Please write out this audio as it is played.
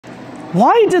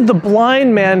Why did the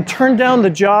blind man turn down the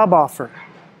job offer?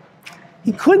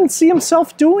 He couldn't see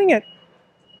himself doing it.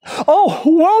 Oh,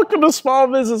 welcome to Small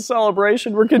Business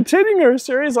Celebration. We're continuing our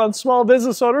series on small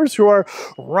business owners who are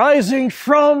rising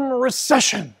from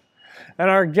recession. And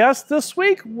our guest this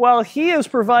week, well, he is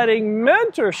providing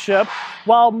mentorship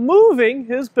while moving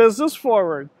his business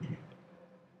forward.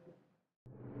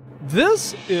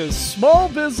 This is Small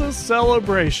Business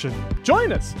Celebration.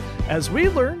 Join us as we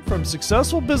learn from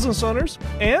successful business owners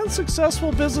and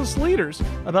successful business leaders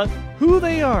about who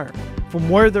they are, from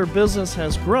where their business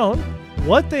has grown,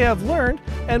 what they have learned,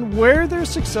 and where their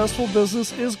successful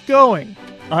business is going.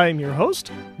 I'm your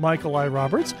host, Michael I.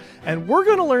 Roberts, and we're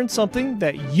going to learn something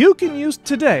that you can use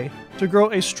today to grow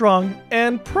a strong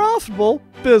and profitable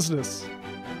business.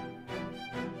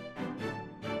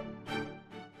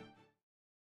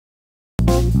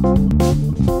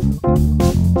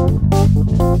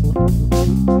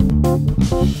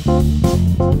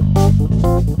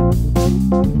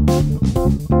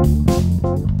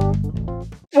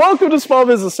 Welcome to Small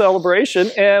Business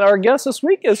Celebration, and our guest this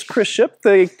week is Chris Shipp,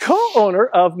 the co-owner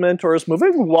of Mentors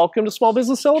Moving. Welcome to Small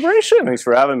Business Celebration. Thanks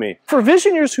for having me. For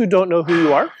visionaries who don't know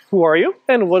who are you,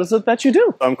 and what is it that you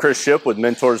do? I'm Chris Shipp with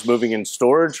Mentors Moving and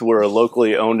Storage. We're a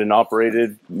locally owned and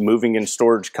operated moving and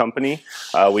storage company.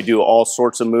 We do all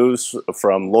sorts of moves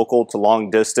from local to long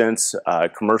distance,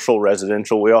 commercial,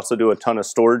 residential. We also do a ton of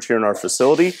storage here in our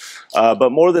facility.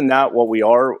 But more than that, what we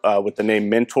are with the name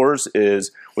Mentors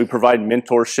is we provide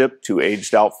mentorship to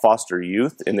aged out foster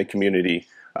youth in the community.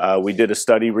 We did a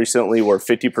study recently where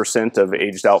 50% of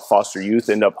aged out foster youth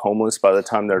end up homeless by the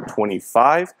time they're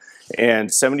 25, and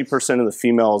 70% of the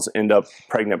females end up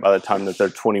pregnant by the time that they're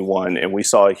 21. And we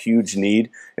saw a huge need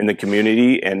in the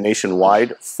community and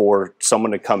nationwide for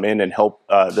someone to come in and help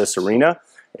this arena.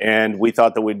 And we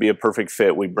thought that we'd be a perfect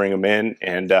fit. We bring them in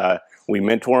and we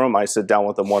mentor them. I sit down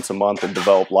with them once a month and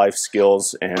develop life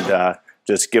skills and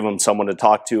just give them someone to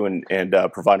talk to and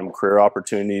provide them career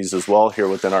opportunities as well here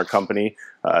within our company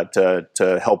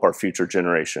to help our future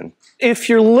generation. If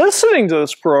you're listening to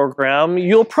this program,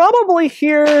 you'll probably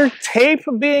hear tape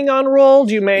being unrolled.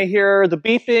 You may hear the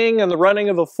beeping and the running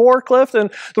of a forklift.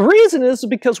 And the reason is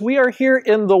because we are here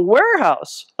in the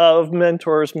warehouse of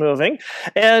Mentors Moving.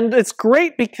 And it's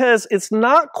great because it's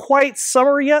not quite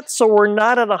summer yet, so we're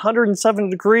not at 107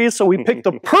 degrees. So we picked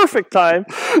the perfect time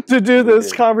to do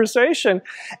this conversation.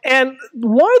 And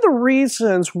one of the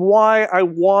reasons why I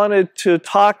wanted to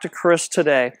talk to Chris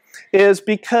today is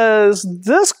because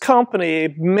this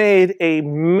company made a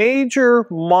major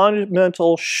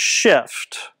monumental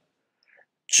shift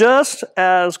just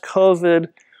as COVID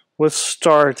was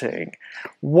starting.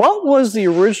 What was the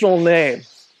original name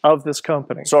of this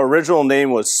company? So our original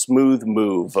name was Smooth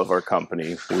Move of our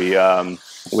company. We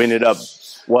ended up,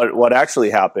 what actually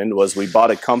happened was we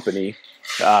bought a company.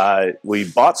 We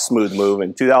bought Smooth Move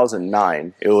in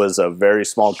 2009. It was a very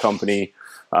small company.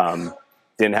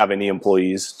 Didn't have any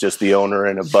employees, just the owner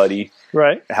and a buddy.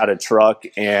 Right. Had a truck,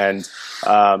 and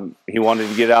he wanted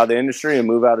to get out of the industry and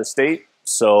move out of state.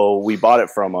 So we bought it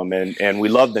from him, and we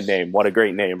love the name. What a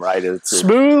great name, right? It's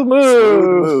Smooth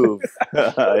Move. Smooth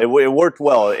Move. It worked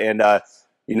well, and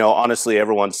you know, honestly,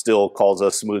 everyone still calls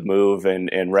us Smooth Move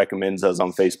and recommends us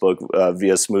on Facebook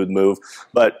via Smooth Move.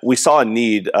 But we saw a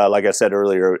need, like I said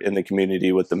earlier, in the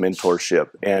community with the mentorship.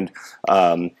 And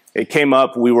it came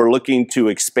up, we were looking to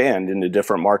expand into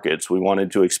different markets. We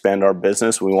wanted to expand our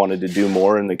business. We wanted to do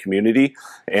more in the community.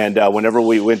 And whenever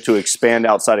we went to expand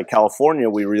outside of California,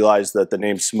 we realized that the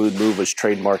name Smooth Move was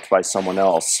trademarked by someone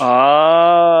else.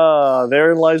 Ah,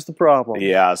 therein lies the problem.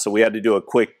 Yeah, so we had to do a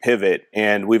quick pivot.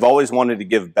 And we've always wanted to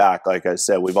give back, like I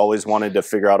said. We've always wanted to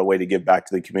figure out a way to give back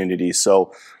to the community.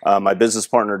 So my business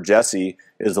partner, Jesse,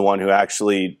 is the one who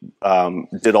actually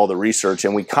did all the research.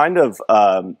 And we kind of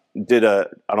did I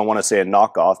don't want to say a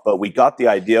knockoff, but we got the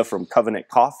idea from Covenant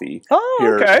Coffee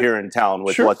here in town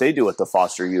with what they do with the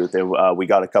foster youth. And we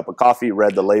got a cup of coffee,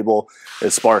 read the label.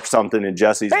 It sparked something in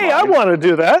Jesse's mind. I want to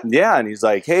do that. Yeah, and he's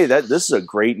like, hey, this is a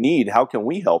great need. How can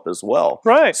we help as well?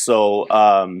 Right. So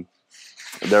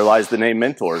there lies the name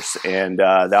Mentors. And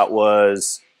that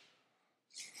was...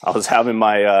 I was having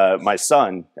my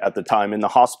son at the time in the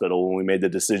hospital when we made the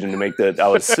decision to make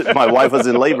my wife was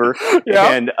in labor,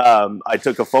 and I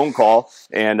took a phone call,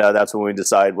 and that's when we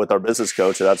decided with our business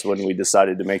coach. That's when we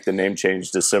decided to make the name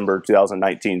change, December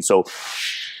 2019. So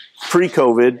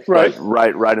pre-COVID,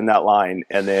 right in that line,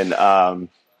 and then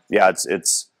yeah,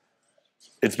 it's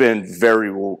been very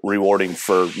rewarding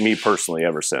for me personally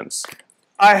ever since.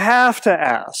 I have to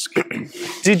ask,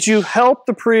 did you help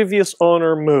the previous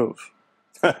owner move?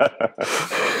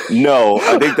 No,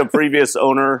 I think the previous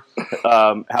owner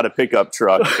had a pickup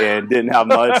truck and didn't have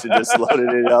much and just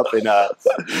loaded it up and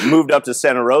moved up to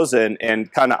Santa Rosa.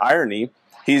 And kind of irony,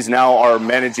 he's now our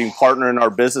managing partner and our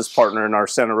business partner in our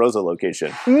Santa Rosa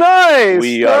location. Nice.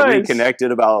 We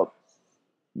reconnected about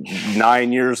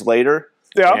 9 years later.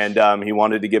 Yeah. And he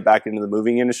wanted to get back into the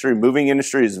moving industry. Moving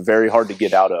industry is very hard to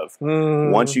get out of.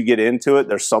 Once you get into it,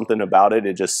 there's something about it.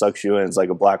 It just sucks you in. It's like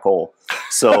a black hole.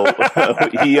 So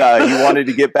he wanted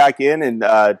to get back in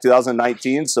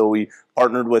 2019. So we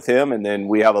partnered with him, and then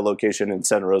we have a location in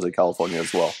Santa Rosa, California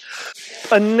as well.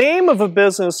 A name of a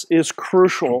business is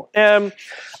crucial. And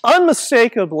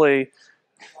unmistakably,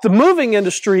 the moving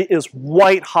industry is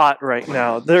white hot right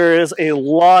now. There is a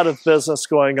lot of business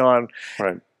going on.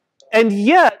 Right. And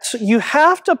yet, you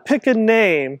have to pick a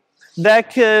name that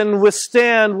can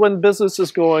withstand when business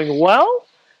is going well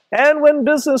and when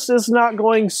business is not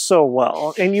going so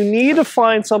well. And you need to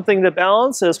find something that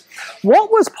balances.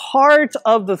 What was part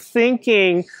of the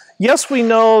thinking? Yes, we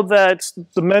know that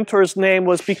the mentor's name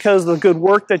was because of the good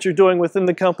work that you're doing within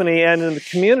the company and in the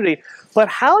community. But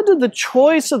how did the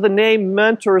choice of the name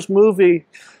Mentors Movie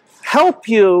help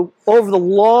you over the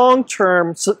long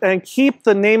term and keep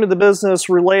the name of the business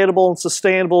relatable and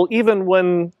sustainable even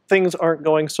when things aren't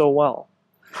going so well?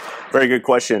 Very good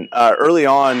question. Early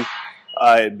on,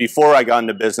 before I got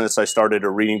into business, I started a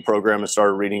reading program and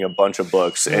started reading a bunch of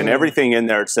books. And everything in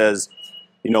there, it says,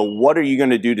 you know, what are you going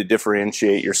to do to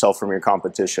differentiate yourself from your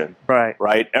competition? Right.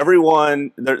 Right.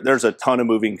 Everyone, there's a ton of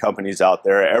moving companies out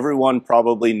there. Everyone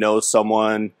probably knows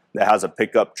someone that has a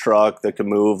pickup truck that can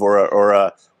move,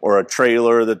 or a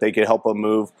trailer that they can help them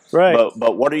move. Right.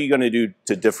 But what are you going to do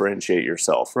to differentiate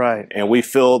yourself? Right. And we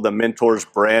feel the Mentors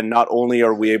brand, not only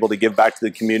are we able to give back to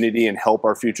the community and help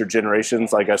our future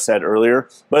generations, like I said earlier,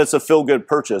 but it's a feel-good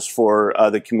purchase for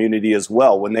the community as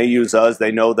well. When they use us,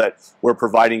 they know that we're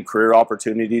providing career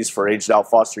opportunities for aged-out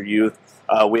foster youth.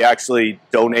 We actually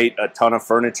donate a ton of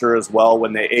furniture as well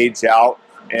when they age out.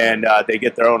 And they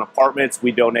get their own apartments.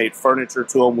 We donate furniture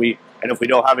to them. And if we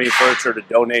don't have any furniture to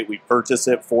donate, we purchase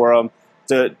it for them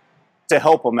to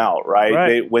help them out,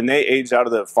 right? When they age out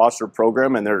of the foster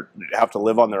program and they have to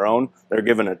live on their own, they're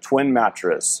given a twin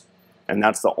mattress, and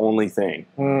that's the only thing.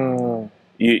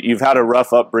 You've had a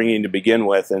rough upbringing to begin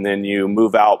with, and then you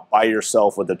move out by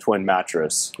yourself with a twin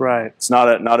mattress. Right. It's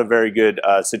not a very good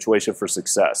situation for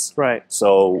success. Right.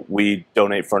 So we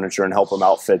donate furniture and help them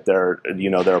outfit their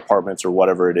apartments or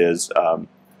whatever it is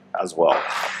as well.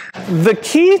 The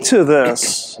key to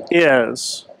this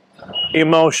is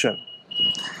emotion.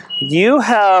 You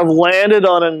have landed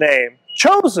on a name,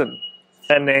 chosen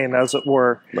a name, as it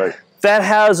were. Right. That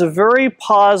has a very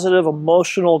positive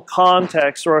emotional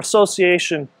context or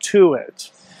association to it.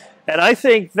 And I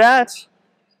think that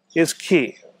is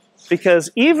key. Because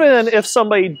even if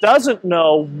somebody doesn't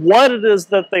know what it is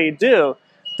that they do,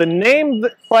 the name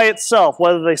by itself,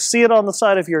 whether they see it on the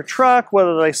side of your truck,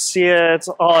 whether they see it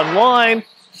online,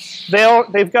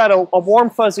 they've got a warm,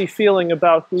 fuzzy feeling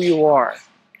about who you are.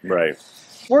 Right.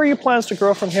 Where are your plans to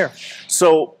grow from here?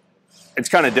 So it's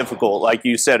kind of difficult. Like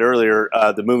you said earlier,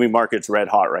 the moving market's red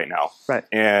hot right now. Right.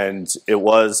 And it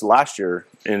was last year,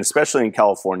 and especially in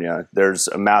California. There's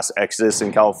a mass exodus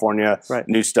in California. Right.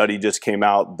 New study just came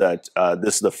out that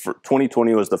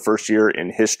 2020 was the first year in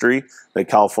history that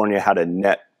California had a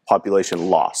net population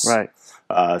loss. Right.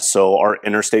 So our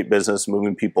interstate business,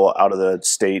 moving people out of the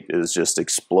state, is just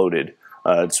exploded.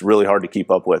 It's really hard to keep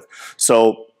up with.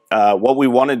 So what we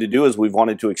wanted to do is we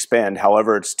wanted to expand.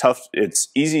 However, it's tough. It's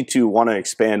easy to want to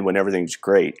expand when everything's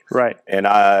great. Right. And,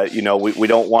 we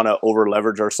don't want to over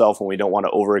leverage ourselves, and we don't want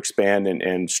to over expand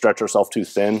and stretch ourselves too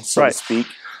thin, so to speak.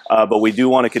 But we do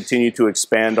want to continue to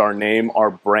expand our name,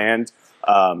 our brand.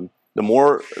 The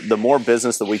more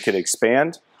business that we could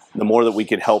expand, the more that we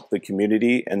could help the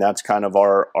community. And that's kind of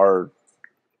our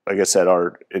like I said,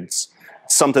 it's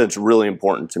something that's really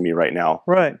important to me right now.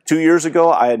 Right. 2 years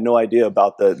ago, I had no idea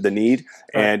about the need.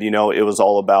 Right. And, it was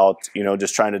all about,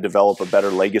 just trying to develop a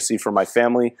better legacy for my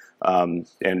family, and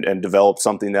develop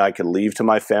something that I could leave to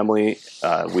my family.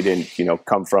 We didn't,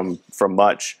 come from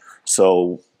much.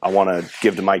 So I want to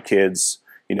give to my kids,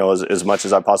 as much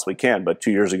as I possibly can. But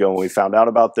 2 years ago, when we found out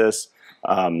about this,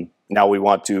 now we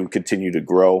want to continue to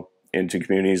grow into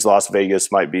communities. Las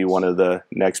Vegas might be one of the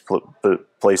next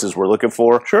places we're looking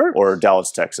for. Sure. Or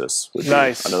Dallas, Texas would be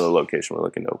another location we're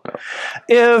looking to open up.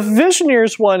 If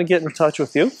visionaries want to get in touch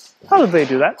with you, how do they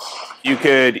do that? You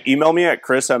could email me at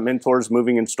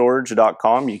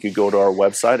chris@mentorsmovingandstorage.com. You could go to our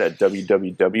website at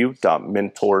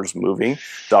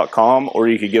www.mentorsmoving.com, or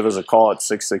you could give us a call at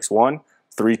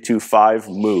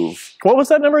 661-325-MOVE. What was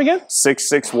that number again?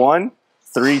 661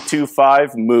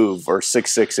 888-325-MOVE or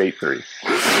 6683.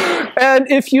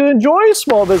 And if you enjoy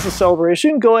Small Business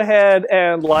Celebration, go ahead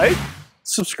and like,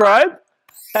 subscribe,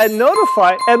 and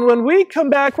notify. And when we come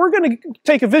back, we're going to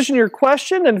take a Visioneer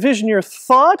question and Visioneer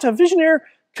thought, a Visioneer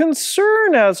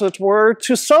concern, as it were,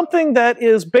 to something that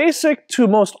is basic to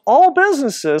most all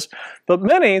businesses, but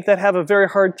many that have a very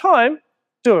hard time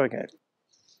doing it.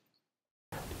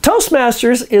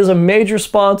 Toastmasters is a major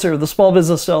sponsor of the Small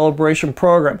Business Celebration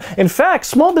program. In fact,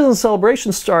 Small Business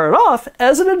Celebration started off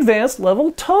as an advanced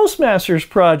level Toastmasters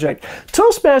project.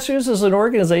 Toastmasters is an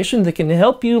organization that can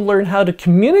help you learn how to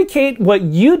communicate what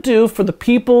you do for the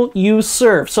people you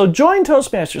serve. So join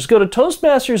Toastmasters. Go to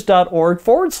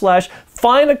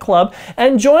toastmasters.org/find a club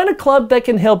and join a club that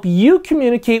can help you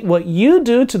communicate what you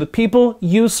do to the people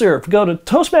you serve. Go to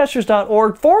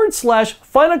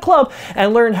toastmasters.org/find a club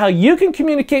and learn how you can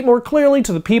communicate more clearly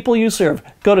to the people you serve.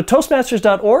 Go to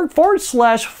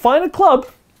toastmasters.org/find a club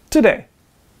today.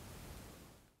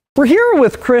 We're here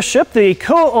with Chris Shipp, the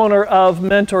co-owner of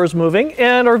Mentors Moving,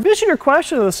 and our Visioneer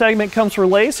question of the segment comes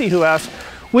from Lacey, who asks,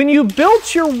 when you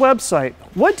built your website,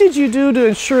 what did you do to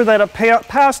ensure that it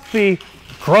passed the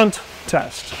grunt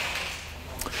test?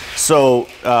 So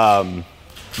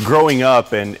growing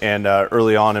up and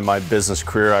early on in my business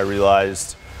career, I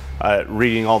realized,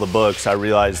 reading all the books, I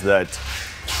realized that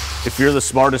if you're the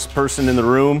smartest person in the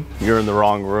room, you're in the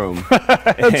wrong room.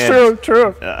 That's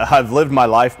true. I've lived my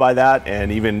life by that,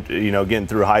 and even getting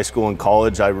through high school and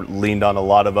college, I leaned on a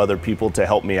lot of other people to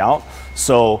help me out.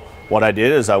 So what I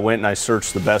did is I went and I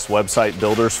searched the best website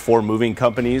builders for moving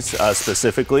companies,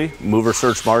 specifically Mover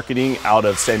Search Marketing out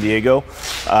of San Diego,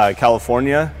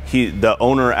 California. The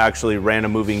owner actually ran a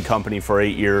moving company for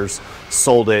 8 years,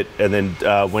 sold it, and then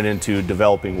went into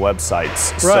developing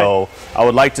websites. Right. So I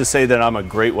would like to say that I'm a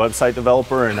great website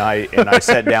developer, and I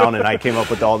sat down and I came up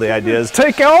with all the ideas.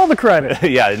 Take all the credit.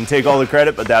 Yeah, I didn't take all the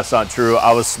credit, but that's not true.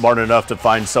 I was smart enough to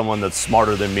find someone that's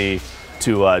smarter than me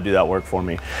to do that work for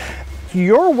me.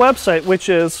 Your website, which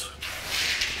is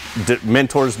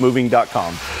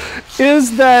mentorsmoving.com,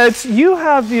 is that you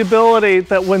have the ability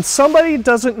that when somebody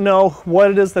doesn't know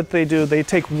what it is that they do, they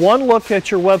take one look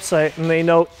at your website and they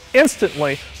know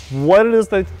instantly what it is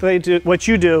that they do, what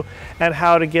you do, and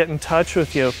how to get in touch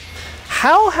with you.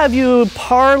 How have you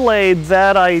parlayed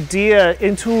that idea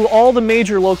into all the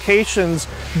major locations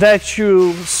that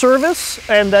you service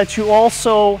and that you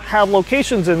also have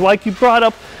locations in, like you brought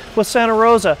up with Santa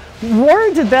Rosa?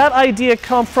 Where did that idea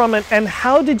come from, and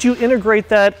how did you integrate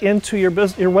that into your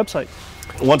website?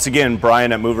 Once again,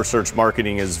 Brian at Mover Search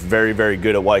Marketing is very, very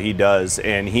good at what he does,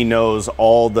 and he knows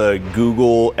all the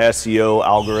Google SEO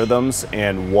algorithms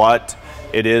and what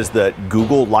it is that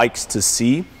Google likes to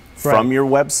see from your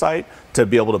website to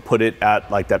be able to put it at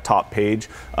like that top page.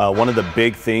 One of the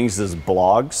big things is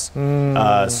blogs.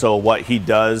 So what he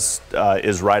does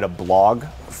is write a blog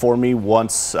for me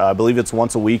once, I believe it's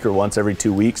once a week or once every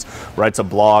 2 weeks, writes a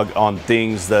blog on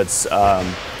things that's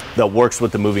that works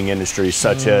with the moving industry,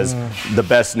 such as the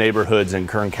best neighborhoods in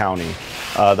Kern County,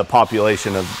 the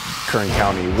population of Kern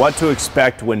County, what to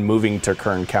expect when moving to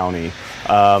Kern County,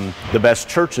 the best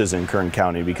churches in Kern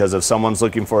County, because if someone's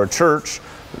looking for a church,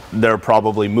 they're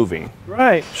probably moving.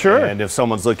 Right, sure. And if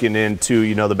someone's looking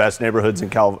into the best neighborhoods in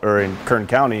Kern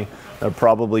County, they're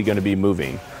probably going to be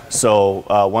moving. So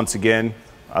once again,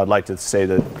 I'd like to say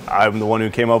that I'm the one who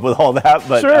came up with all that,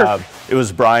 but it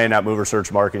was Brian at Mover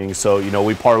Search Marketing. So,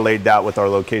 we parlayed that with our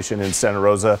location in Santa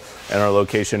Rosa and our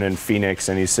location in Phoenix,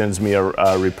 and he sends me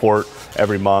a report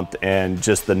every month, and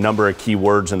just the number of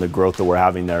keywords and the growth that we're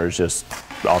having there is just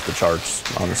off the charts,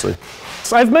 honestly.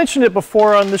 So I've mentioned it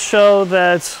before on the show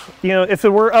that, if it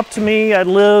were up to me, I'd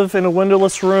live in a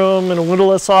windowless room, in a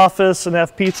windowless office, and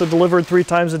have pizza delivered 3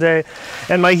 times a day,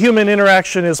 and my human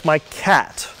interaction is my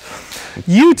cat.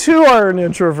 You too are an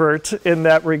introvert in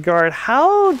that regard.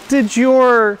 How did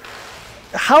your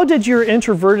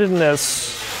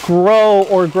introvertedness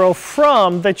grow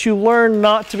from that you learned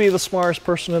not to be the smartest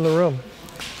person in the room?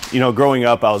 Growing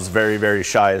up, I was very, very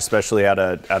shy, especially at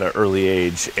an early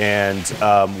age. And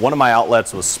one of my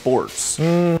outlets was sports.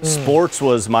 Sports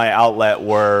was my outlet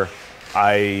where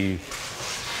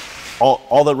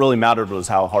all that really mattered was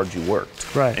how hard you worked.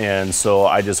 Right. And so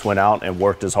I just went out and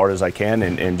worked as hard as I can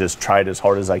and just tried as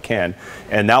hard as I can.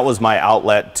 And that was my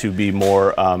outlet to be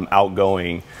more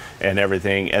outgoing and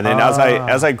everything. And then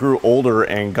as I grew older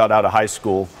and got out of high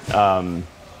school,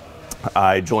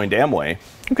 I joined Amway.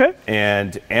 Okay.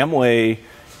 And Amway,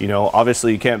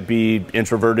 obviously you can't be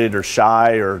introverted or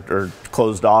shy or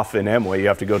closed off in Amway. You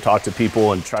have to go talk to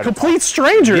people and try complete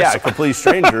strangers. Yeah, complete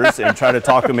strangers, and try to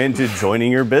talk them into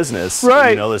joining your business.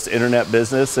 Right. This internet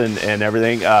business and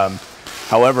everything.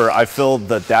 However, I feel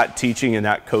that that teaching and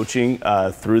that coaching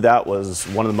through that was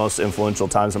one of the most influential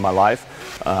times in my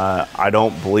life. I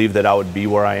don't believe that I would be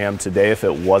where I am today if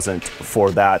it wasn't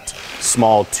for that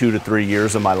small 2 to 3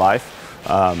 years of my life.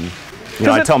 You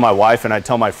know, I tell my wife and I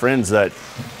tell my friends that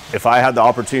if I had the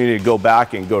opportunity to go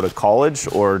back and go to college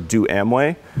or do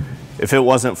Amway, if it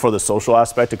wasn't for the social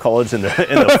aspect of college and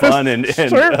the fun and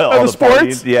sure. all the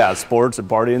sports, partying, sports and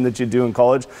partying that you do in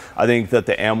college, I think that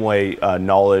the Amway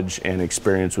knowledge and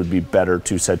experience would be better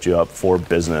to set you up for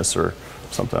business or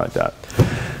something like that.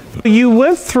 You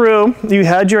went through, you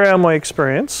had your Amway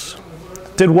experience,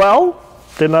 did well,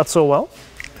 did not so well,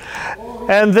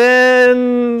 and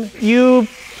then you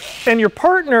and your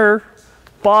partner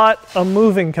bought a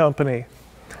moving company.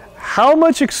 How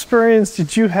much experience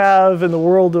did you have in the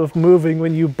world of moving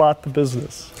when you bought the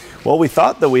business? Well, we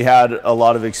thought that we had a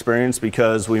lot of experience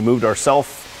because we moved ourselves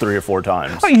 3 or 4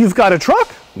 times. Oh, you've got a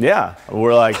truck? Yeah.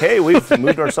 We're like, hey, we've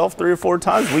moved ourselves 3 or 4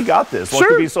 times. We got this. What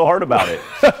could be so hard about it?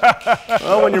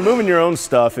 Well, when you're moving your own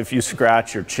stuff, if you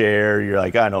scratch your chair, you're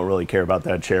like, I don't really care about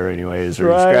that chair anyways. Or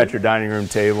you scratch your dining room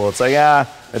table, it's like,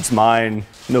 it's mine.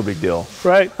 No big deal.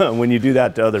 Right. When you do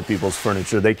that to other people's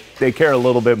furniture, they care a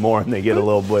little bit more and they get a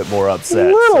little bit more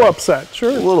upset. A little upset, sure.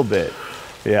 A little bit.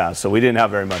 Yeah, so we didn't have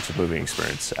very much of moving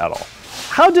experience at all.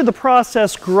 How did the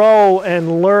process grow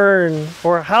and learn,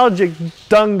 or how did you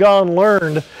done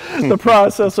learn the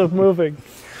process of moving?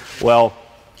 Well,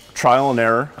 trial and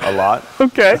error a lot.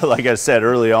 Okay. Like I said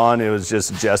early on, it was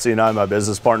just Jesse and I, my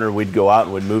business partner. We'd go out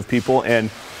and would move people,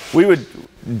 and we would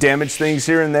damage things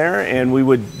here and there, and we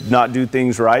would not do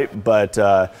things right, but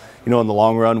you know, in the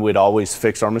long run, we'd always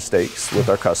fix our mistakes with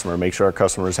our customer, make sure our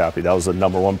customer is happy. That was the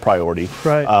 #1 priority.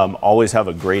 Right. Always have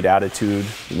a great attitude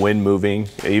when moving,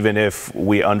 even if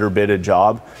we underbid a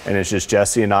job and it's just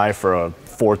Jesse and I for a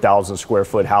 4,000 square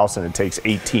foot house and it takes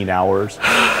 18 hours.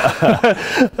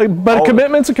 But a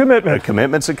commitment's a commitment. A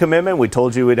commitment's a commitment. We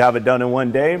told you we'd have it done in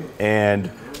 1 day,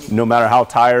 and no matter how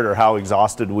tired or how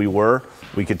exhausted we were,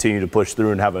 we continue to push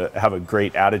through and have a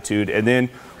great attitude. And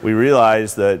then we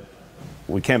realized that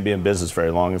we can't be in business very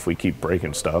long if we keep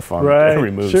breaking stuff on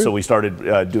every move. Sure. So we started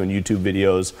doing YouTube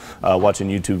videos, watching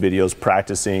YouTube videos,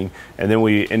 practicing, and then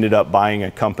we ended up buying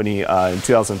a company in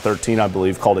 2013, I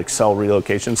believe, called Excel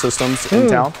Relocation Systems in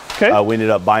town. Okay. We ended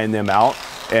up buying them out,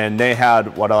 and they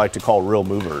had what I like to call real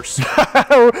movers.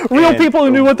 Real people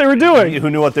who knew what they were doing. Who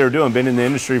knew what they were doing, been in the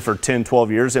industry for 10,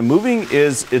 12 years. And moving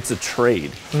it's a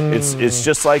trade. It's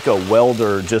just like a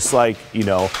welder, just like, you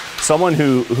know, someone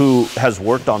who has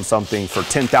worked on something for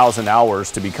 10,000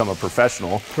 hours to become a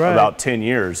professional, about 10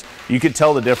 years. You could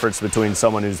tell the difference between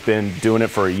someone who's been doing it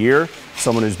for a year,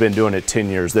 someone who's been doing it 10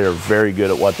 years. They're very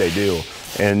good at what they do.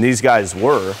 And these guys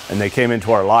were, and they came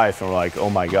into our life and we're like, oh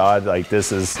my God, like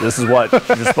this is what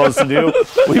you're supposed to do?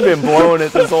 We've been blowing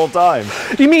it this whole time.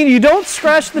 You mean you don't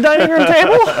scratch the dining room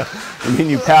table? You mean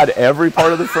you pad every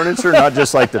part of the furniture, not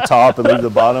just like the top and leave the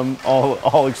bottom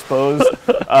all exposed?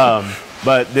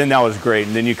 But then that was great.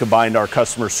 And then you combined our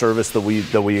customer service that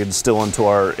we instill into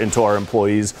our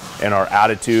employees and our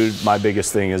attitude. My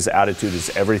biggest thing is attitude is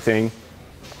everything.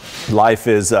 Life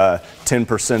is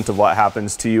 10% of what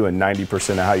happens to you and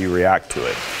 90% of how you react to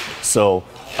it. So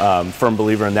firm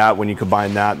believer in that. When you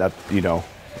combine that, you know,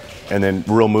 and then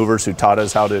real movers who taught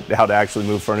us how to actually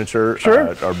move furniture,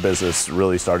 our business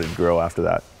really started to grow after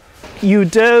that. You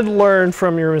did learn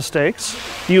from your mistakes.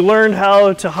 You learned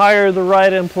how to hire the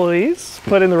right employees,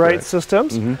 put in the right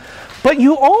systems, but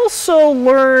you also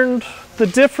learned the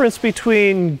difference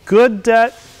between good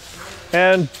debt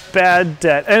and bad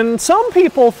debt. And some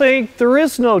people think there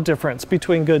is no difference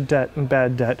between good debt and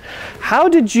bad debt. How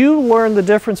did you learn the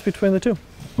difference between the two?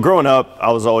 Growing up,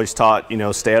 I was always taught, you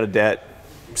know, stay out of debt,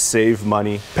 save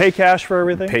money. Pay cash for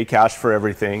everything? Pay cash for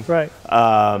everything. Right.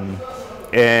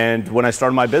 And when I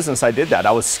started my business, I did that.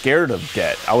 I was scared of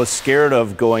debt. I was scared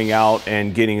of going out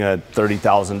and getting a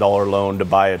 $30,000 loan to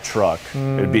buy a truck.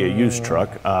 It would be a used truck.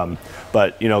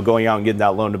 But, you know, going out and getting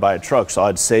that loan to buy a truck. So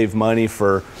I'd save money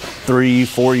for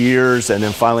 3-4 years and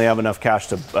then finally have enough cash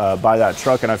to buy that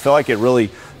truck. And I feel like it really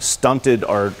stunted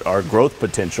our growth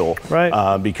potential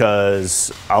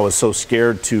because I was so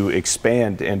scared to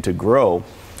expand and to grow.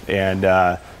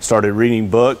 And started reading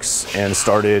books and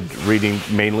started reading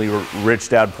mainly Rich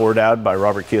Dad, Poor Dad by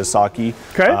Robert Kiyosaki.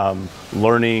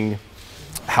 Learning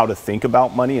how to think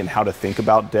about money and how to think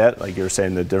about debt. Like you were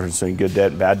saying, the difference between good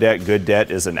debt and bad debt. Good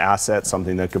debt is an asset,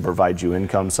 something that could provide you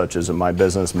income, such as in my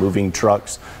business, moving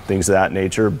trucks, things of that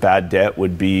nature. Bad debt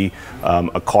would be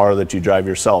a car that you drive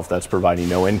yourself that's providing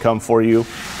no income for you.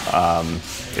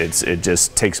 It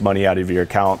just takes money out of your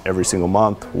account every single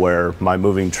month, where my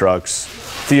moving trucks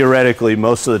theoretically,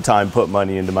 most of the time, put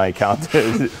money into my account.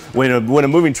 when a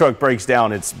moving truck breaks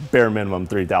down, it's bare minimum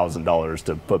 $3,000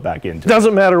 to put back into.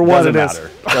 Doesn't matter what it is.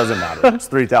 Doesn't matter. It's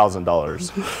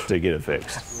 $3,000 to get it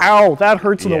fixed. Ow, that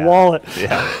hurts in the wallet.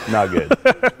 Yeah, not good.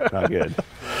 Not good.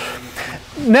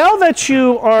 Now that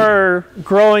you are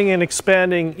growing and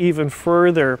expanding even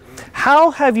further,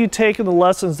 how have you taken the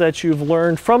lessons that you've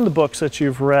learned from the books that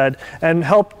you've read and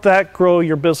helped that grow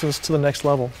your business to the next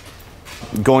level?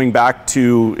 Going back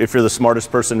to, if you're the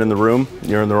smartest person in the room,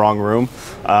 you're in the wrong room.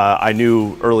 I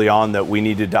knew early on that we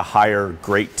needed to hire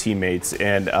great teammates.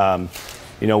 And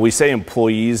you know, we say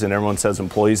employees and everyone says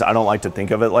employees. I don't like to think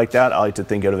of it like that. I like to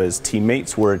think of it as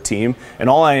teammates. We're a team. And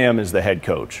all I am is the head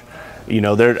coach. You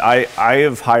know, I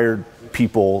have hired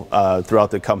people throughout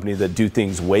the company that do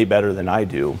things way better than I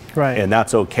do. Right. And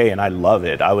that's okay, and I love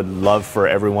it. I would love for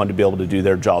everyone to be able to do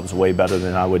their jobs way better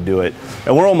than I would do it.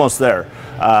 And we're almost there.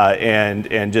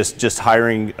 And just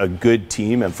hiring a good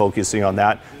team and focusing on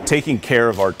that, taking care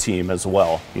of our team as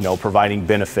well, you know, providing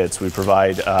benefits. We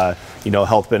provide, you know,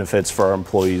 health benefits for our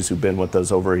employees who've been with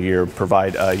us over a year,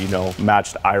 provide, you know,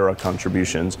 matched IRA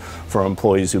contributions for our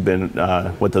employees who've been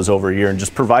with us over a year, and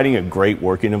just providing a great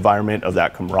working environment of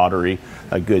that camaraderie,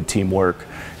 a good teamwork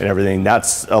and everything.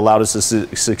 That's allowed us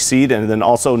to succeed. And then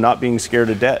also not being scared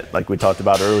of debt, like we talked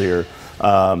about earlier.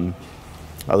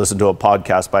 I listened to a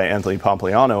podcast by Anthony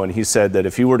Pompliano, and he said that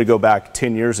if he were to go back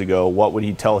 10 years ago, what would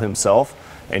he tell himself?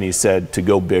 And he said to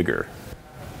go bigger.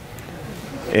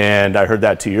 And I heard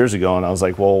that 2 years ago, and I was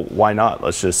like, well, why not?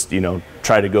 Let's just, you know,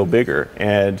 try to go bigger.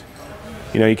 And,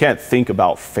 you know, you can't think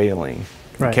about failing.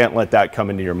 You Right. can't let that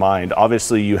come into your mind.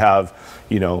 Obviously, you have,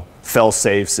 you know,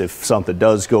 fail-safes if something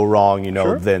does go wrong, you know,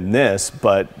 Sure. then this.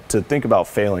 But to think about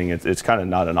failing, it's kind of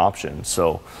not an option.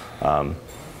 So,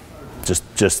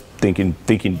 just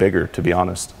thinking bigger, to be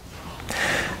honest.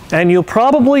 And you'll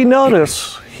probably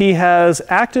notice he has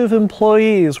active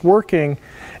employees working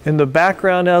in the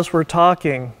background as we're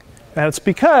talking. And it's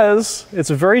because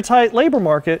it's a very tight labor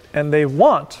market and they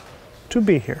want to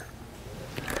be here.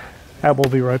 And we'll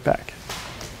be right back.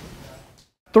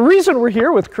 The reason we're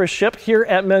here with Chris Shipp here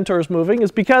at Mentors Moving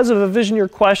is because of a Visioneer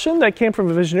question that came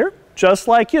from a Visioneer just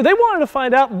like you. They wanted to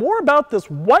find out more about this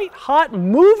white-hot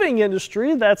moving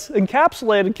industry that's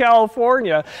encapsulated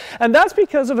California. And that's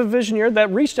because of a Visioneer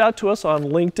that reached out to us on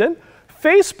LinkedIn,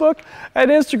 Facebook, and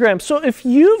Instagram. So if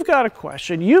you've got a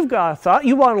question, you've got a thought,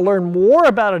 you want to learn more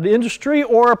about an industry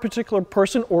or a particular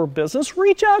person or business,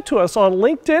 reach out to us on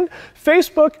LinkedIn,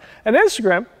 Facebook, and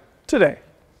Instagram today.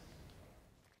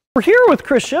 We're here with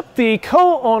Chris Shipp, the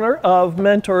co-owner of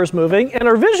Mentors Moving, and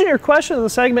our Visioneer question of the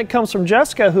segment comes from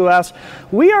Jessica, who asks,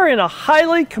 we are in a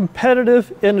highly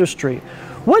competitive industry.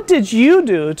 What did you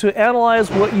do to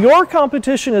analyze what your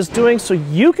competition is doing so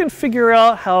you can figure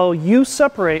out how you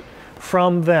separate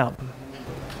from them?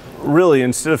 Really,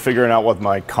 instead of figuring out what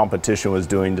my competition was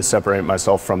doing to separate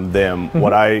myself from them,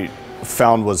 what I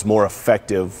found was more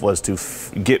effective was to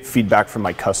get feedback from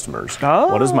my customers.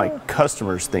 Oh. What does my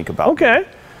customers think about me? Okay.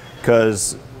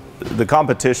 Because the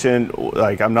competition,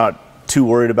 like, I'm not too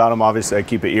worried about them. Obviously, I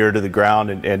keep an ear to the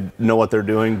ground and know what they're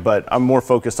doing, but I'm more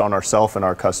focused on ourselves and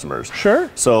our customers.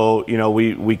 Sure. So, you know,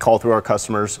 we call through our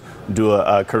customers, do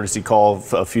a courtesy call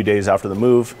a few days after the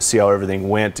move, see how everything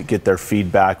went, get their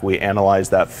feedback. We analyze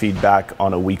that feedback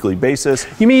on a weekly basis.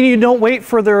 You mean you don't wait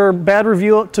for their bad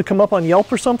review to come up on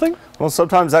Yelp or something? Well,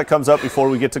 sometimes that comes up before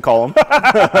we get to call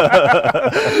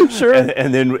them. Sure.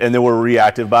 And then we're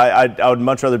reactive. But I would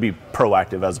much rather be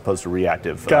proactive as opposed to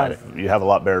reactive. Got it. You have a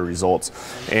lot better results.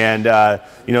 And,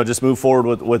 you know, just move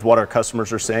forward with what our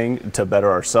customers are saying to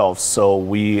better ourselves. So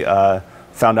we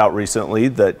found out recently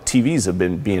that TVs have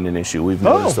been being an issue. We've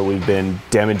noticed that we've been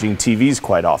damaging TVs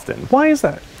quite often. Why is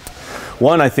that?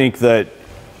 One, I think that,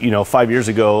 you know, 5 years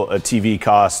ago, a TV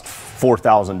cost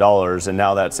 $4,000, and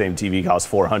now that same TV costs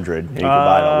 $400, and you can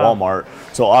buy it at Walmart.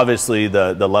 So obviously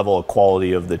the level of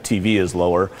quality of the TV is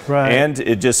lower, right. And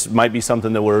it just might be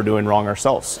something that we're doing wrong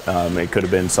ourselves. It could have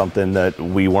been something that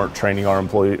we weren't training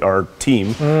our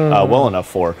team well enough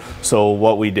for. So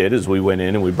what we did is we went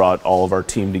in and we brought all of our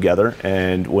team together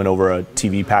and went over a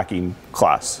TV packing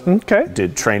class. Okay.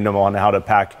 Trained them on how to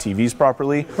pack TVs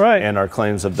properly, right. And our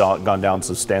claims have gone down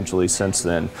substantially since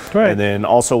then. Right. And then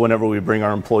also whenever we bring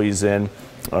our employees in,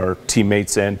 our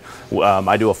teammates in,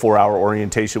 I do a 4-hour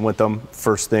orientation with them.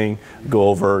 First thing, go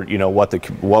over, you know,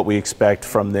 what we expect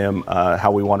from them,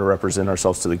 how we want to represent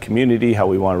ourselves to the community, how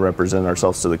we want to represent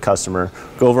ourselves to the customer.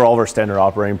 Go over all of our standard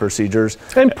operating procedures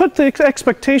and put the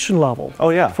expectation level. Oh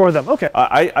yeah, for them. Okay.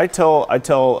 I tell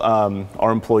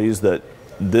our employees that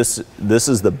this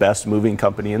is the best moving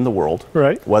company in the world.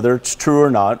 Right. Whether it's true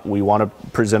or not, we want to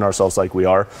present ourselves like we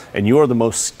are, and you are the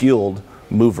most skilled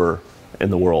mover in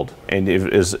the world. And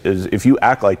if you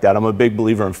act like that, I'm a big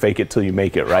believer in fake it till you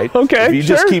make it, right? Okay, if you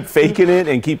just keep faking it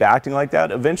and keep acting like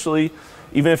that, eventually,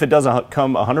 even if it doesn't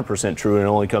come 100% true and it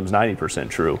only comes 90%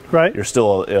 true, right, you're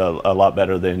still a lot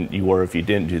better than you were if you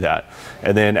didn't do that.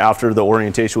 And then after the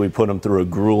orientation, we put them through a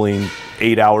grueling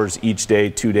 8 hours each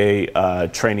day, 2-day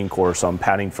training course on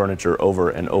patting furniture over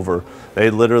and over.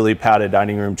 They literally pat a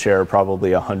dining room chair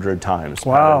probably 100 times.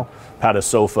 Wow. Pat a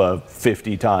sofa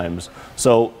 50 times.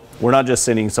 So we're not just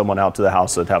sending someone out to the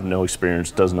house that have no experience,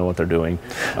 doesn't know what they're doing.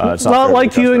 It's not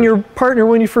like you and your partner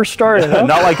when you first started. Huh?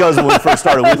 Not like us when we first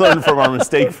started. We learned from our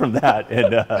mistake from that,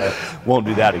 and won't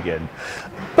do that again.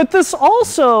 But this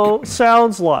also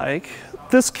sounds like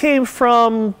this came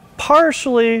from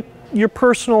partially your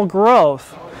personal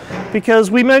growth,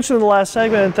 because we mentioned in the last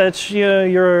segment that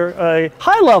you're a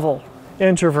high-level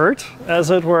introvert, as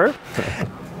it were.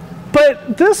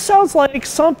 But this sounds like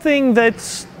something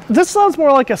this sounds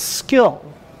more like a skill,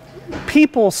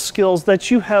 people skills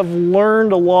that you have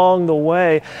learned along the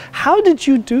way. How did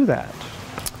you do that?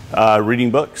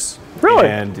 Reading books. Really?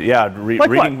 And yeah, like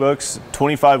reading books.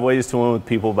 25 Ways to Win with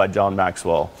People by John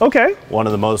Maxwell. Okay. One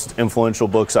of the most influential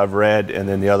books I've read, and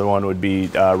then the other one would be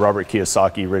Robert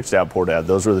Kiyosaki, Rich Dad Poor Dad.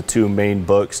 Those were the two main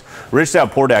books. Rich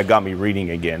Dad Poor Dad got me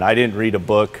reading again. I didn't read a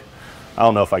book. I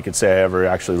don't know if I could say I ever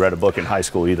actually read a book in high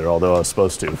school either, although I was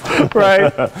supposed to.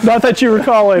 Right. Not that you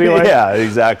recall anyway. Yeah,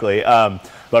 exactly.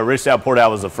 But Rich Dad Poor Dad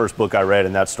was the first book I read,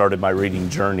 and that started my reading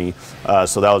journey.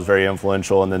 So that was very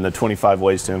influential. And then the 25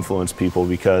 Ways to Influence People,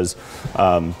 because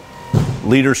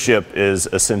leadership is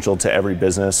essential to every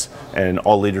business, and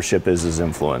all leadership is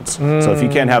influence. So if you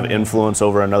can't have influence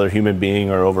over another human being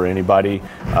or over anybody,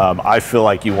 I feel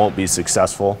like you won't be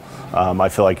successful. I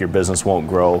feel like your business won't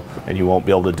grow, and you won't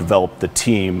be able to develop the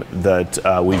team that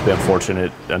we've been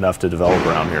fortunate enough to develop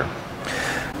around here.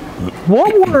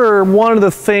 What were one of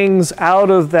the things out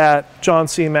of that John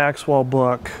C. Maxwell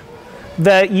book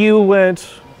that you went,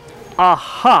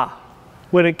 aha,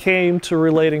 when it came to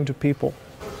relating to people?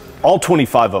 All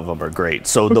 25 of them are great.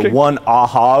 So the one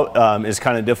aha is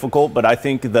kind of difficult, but I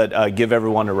think that give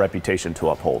everyone a reputation to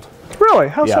uphold. Really?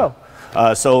 How so?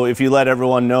 So if you let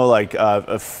everyone know, like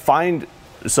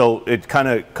so it kind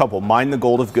of mind the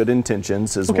gold of good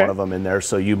intentions is one of them in there.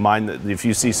 So you mind that if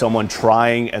you see someone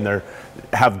trying and they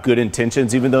have good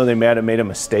intentions, even though they may have made a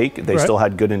mistake, they still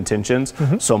had good intentions.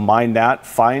 So mind that.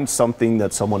 Find something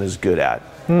that someone is good at.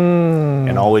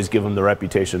 And always give them the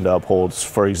reputation to uphold.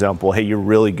 For example, hey, you're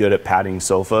really good at padding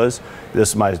sofas. This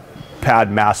is my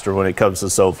pad master when it comes to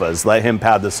sofas. Let him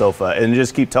pad the sofa, and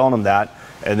just keep telling them that.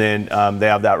 And then they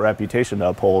have that reputation to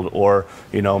uphold. Or,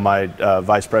 my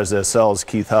vice president of sales,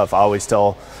 Keith Huff, I always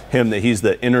tell him that he's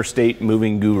the interstate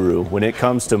moving guru. When it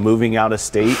comes to moving out of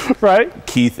state,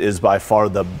 Keith is by far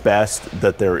the best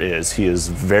that there is. He is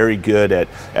very good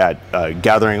at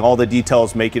gathering all the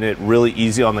details, making it really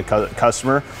easy on the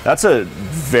customer. That's a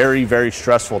very, very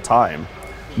stressful time.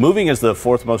 Moving is the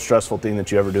fourth most stressful thing that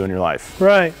you ever do in your life.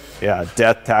 Right. Yeah,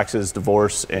 death, taxes,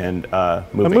 divorce, and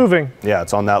moving. Yeah,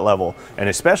 it's on that level. And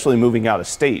especially moving out of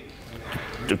state,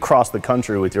 across the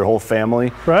country with your whole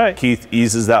family. Right. Keith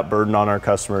eases that burden on our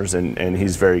customers, and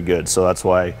he's very good. So that's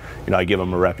why I give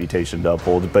him a reputation to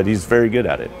uphold, but he's very good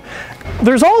at it.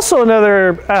 There's also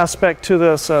another aspect to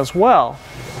this as well,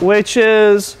 which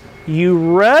is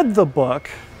you read the book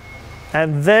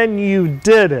and then you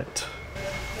did it.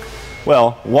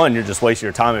 Well, one, you're just wasting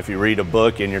your time if you read a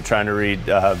book and you're trying to read,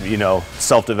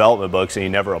 self-development books and you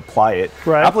never apply it.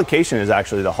 Right. Application is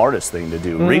actually the hardest thing to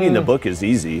do. Reading the book is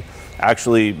easy.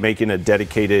 Actually making a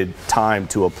dedicated time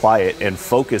to apply it and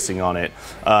focusing on it.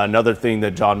 Another thing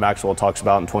that John Maxwell talks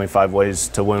about in 25 Ways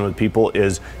to Win with People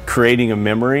is creating a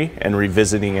memory and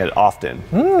revisiting it often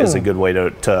is a good way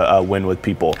to win with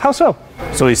people. How so?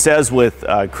 So he says with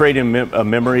creating a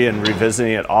memory and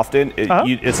revisiting it often,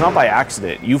 it's not by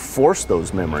accident. You force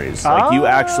those memories. Like you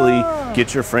actually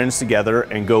get your friends together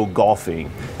and go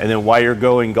golfing. And then while you're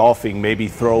going golfing, maybe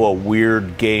throw a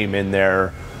weird game in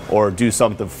there or do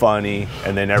something funny,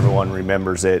 and then everyone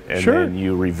remembers it, and then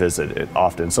you revisit it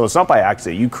often. So it's not by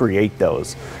accident. You create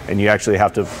those, and you actually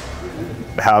have to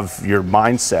have your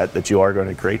mindset that you are going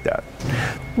to create that.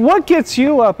 What gets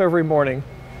you up every morning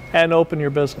and open your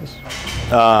business?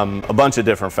 A bunch of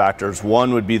different factors.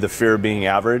 One would be the fear of being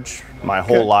average. My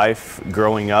whole life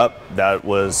growing up, that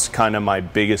was kind of my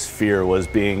biggest fear, was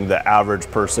being the average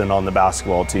person on the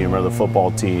basketball team or the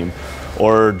football team,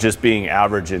 or just being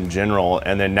average in general.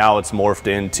 And then now it's morphed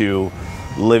into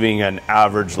living an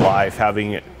average life,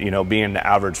 having, being an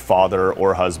average father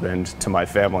or husband to my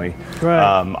family.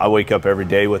 Right. I wake up every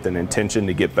day with an intention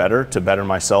to get better, to better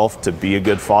myself, to be a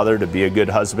good father, to be a good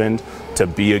husband, to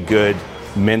be a good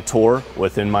mentor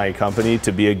within my company,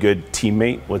 to be a good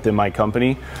teammate within my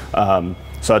company.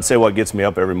 So I'd say what gets me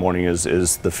up every morning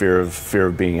is the fear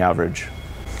of being average.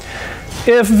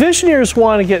 If visionaries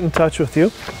want to get in touch with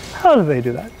you, how do they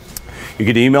do that? You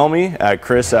could email me at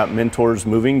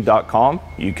chris@mentorsmoving.com.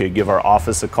 You could give our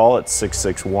office a call at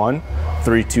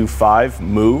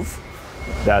 661-325-MOVE.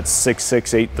 That's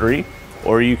 6683.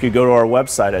 Or you could go to our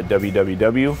website at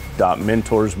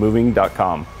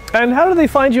www.mentorsmoving.com. And how do they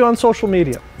find you on social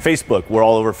media? Facebook. We're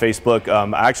all over Facebook.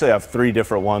 I actually have 3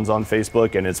 different ones on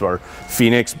Facebook, and it's our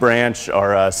Phoenix branch,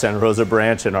 our Santa Rosa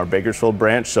branch, and our Bakersfield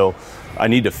branch. So I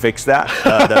need to fix that.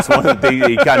 That's one of the things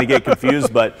you kind of get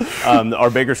confused. But our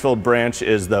Bakersfield branch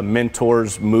is the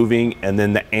Mentors Moving, and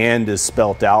then the "and" is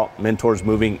spelt out. Mentors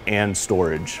Moving and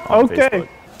Storage on Facebook.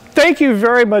 Thank you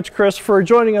very much, Chris, for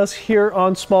joining us here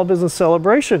on Small Business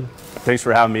Celebration. Thanks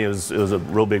for having me. It was a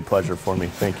real big pleasure for me.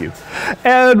 Thank you.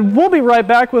 And we'll be right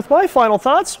back with my final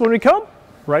thoughts when we come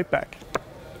right back.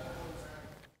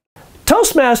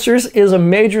 Toastmasters is a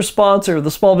major sponsor of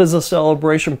the Small Business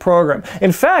Celebration program.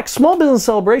 In fact, Small Business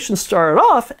Celebration started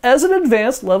off as an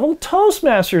advanced level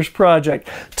Toastmasters project.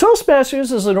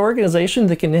 Toastmasters is an organization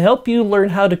that can help you learn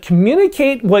how to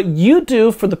communicate what you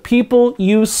do for the people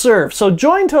you serve. So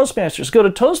join Toastmasters. Go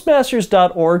to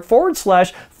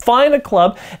toastmasters.org/find a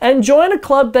club and join a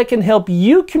club that can help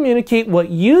you communicate what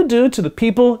you do to the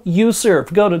people you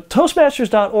serve. Go to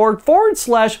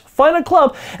toastmasters.org/find a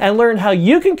club and learn how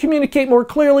you can communicate more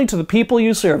clearly to the people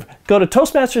you serve. Go to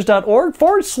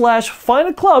toastmasters.org/find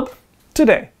a club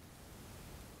today.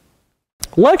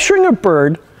 Lecturing a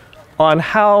bird on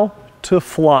how to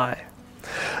fly.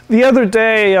 The other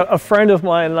day, a friend of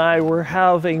mine and I were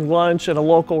having lunch at a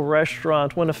local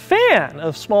restaurant when a fan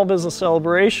of Small Business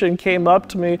Celebration came up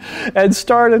to me and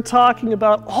started talking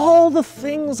about all the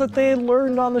things that they had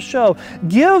learned on the show.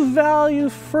 Give value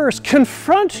first.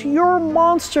 Confront your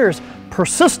monsters.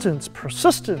 Persistence,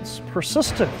 persistence,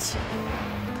 persistence.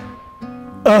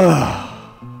 Ugh.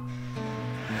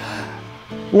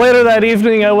 Later that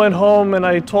evening, I went home and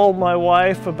I told my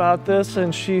wife about this,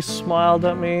 and she smiled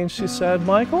at me and she said,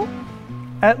 "Michael,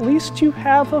 at least you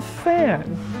have a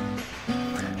fan."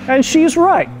 And she's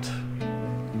right.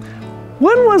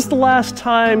 When was the last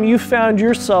time you found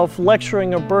yourself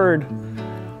lecturing a bird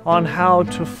on how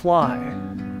to fly?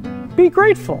 Be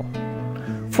grateful,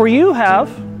 for you have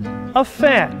a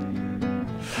fan.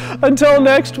 Until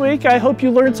next week, I hope you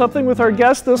learned something with our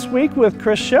guest this week with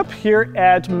Chris Shipp here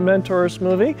at Mentors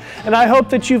Moving. And I hope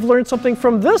that you've learned something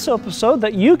from this episode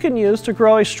that you can use to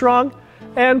grow a strong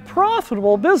and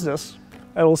profitable business.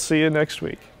 And we'll see you next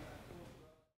week.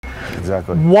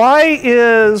 Exactly. Why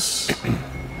is...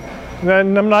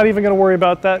 And I'm not even going to worry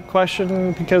about that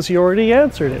question because you already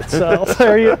answered it. So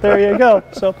there you go.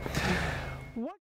 So